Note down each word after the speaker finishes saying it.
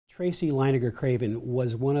Tracy Leininger Craven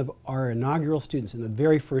was one of our inaugural students in the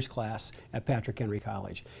very first class at Patrick Henry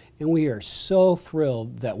College. And we are so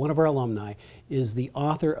thrilled that one of our alumni is the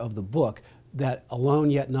author of the book that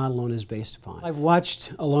Alone Yet Not Alone is based upon. I've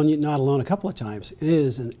watched Alone Yet Not Alone a couple of times. It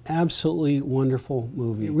is an absolutely wonderful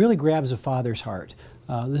movie. It really grabs a father's heart.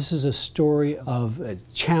 This is a story of a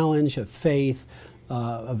challenge, of faith,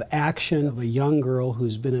 of action, of a young girl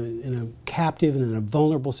who's been in a captive and in a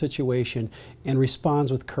vulnerable situation and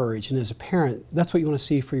responds with courage. And as a parent, that's what you want to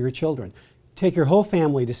see for your children. Take your whole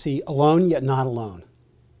family to see Alone Yet Not Alone.